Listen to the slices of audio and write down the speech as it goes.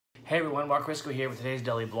Hey everyone, Marc Hrisko here with today's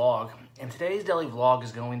daily vlog. And today's daily vlog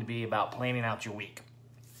is going to be about planning out your week.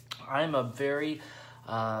 I'm a very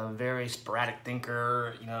sporadic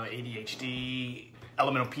thinker, ADHD,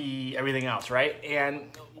 elemental P, everything else, right?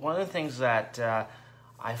 And one of the things that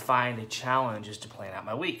I find a challenge is to plan out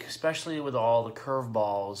my week, especially with all the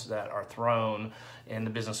curveballs that are thrown in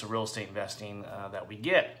the business of real estate investing that we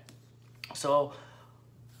get. So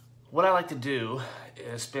what I like to do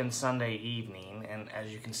is spend Sunday evening, and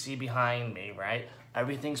as you can see behind me, right,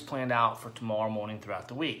 everything's planned out for tomorrow morning throughout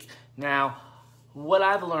the week. Now, what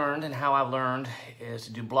I've learned and how I've learned is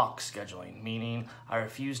to do block scheduling, meaning I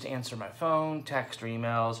refuse to answer my phone, text, or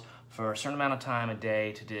emails for a certain amount of time a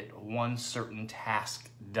day to get one certain task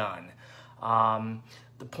done.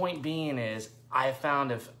 The point being is I have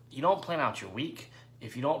found if you don't plan out your week,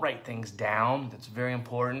 if you don't write things down, that's very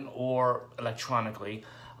important, or electronically,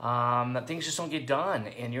 that things just don't get done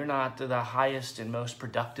and you're not the highest and most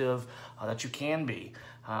productive that you can be.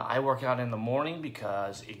 I work out in the morning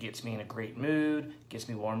because it gets me in a great mood, gets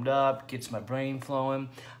me warmed up, gets my brain flowing.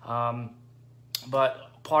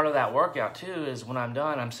 But part of that workout too is when I'm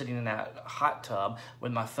done, I'm sitting in that hot tub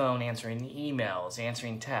with my phone answering emails,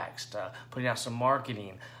 answering text, putting out some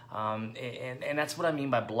marketing. And that's what I mean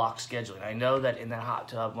by block scheduling. I know that in that hot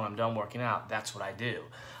tub when I'm done working out, that's what I do.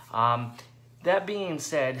 That being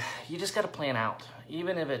said, you just got to plan out,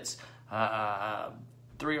 even if it's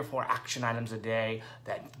 3 or 4 action items a day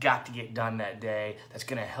that got to get done that day. That's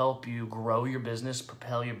going to help you grow your business,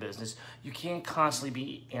 propel your business. You can't constantly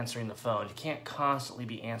be answering the phone. You can't constantly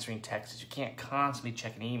be answering texts. You can't constantly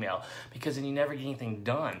check an email because then you never get anything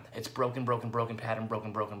done. It's broken pattern,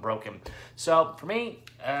 broken. So for me,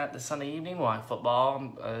 the Sunday evening while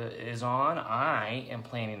football is on, I am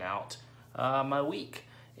planning out my week.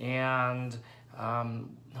 And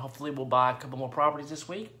hopefully we'll buy a couple more properties this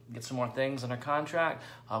week, get some more things under contract.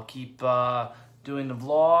 I'll keep doing the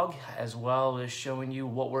vlog as well as showing you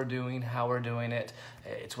what we're doing, how we're doing it.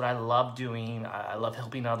 It's what I love doing. I love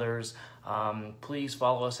helping others. Please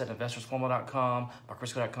follow us at investorsformula.com,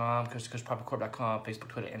 marchrisko.com, coasttocoastpropertycorp.com, Facebook,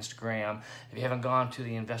 Twitter, Instagram. If you haven't gone to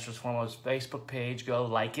the Investors Formula's Facebook page, go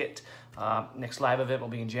like it. Next live event will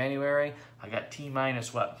be in January. I got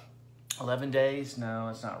T-minus what? 11 days? No,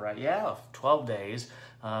 that's not right. Yeah, 12 days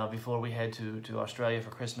before we head to Australia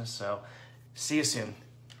for Christmas. So see you soon.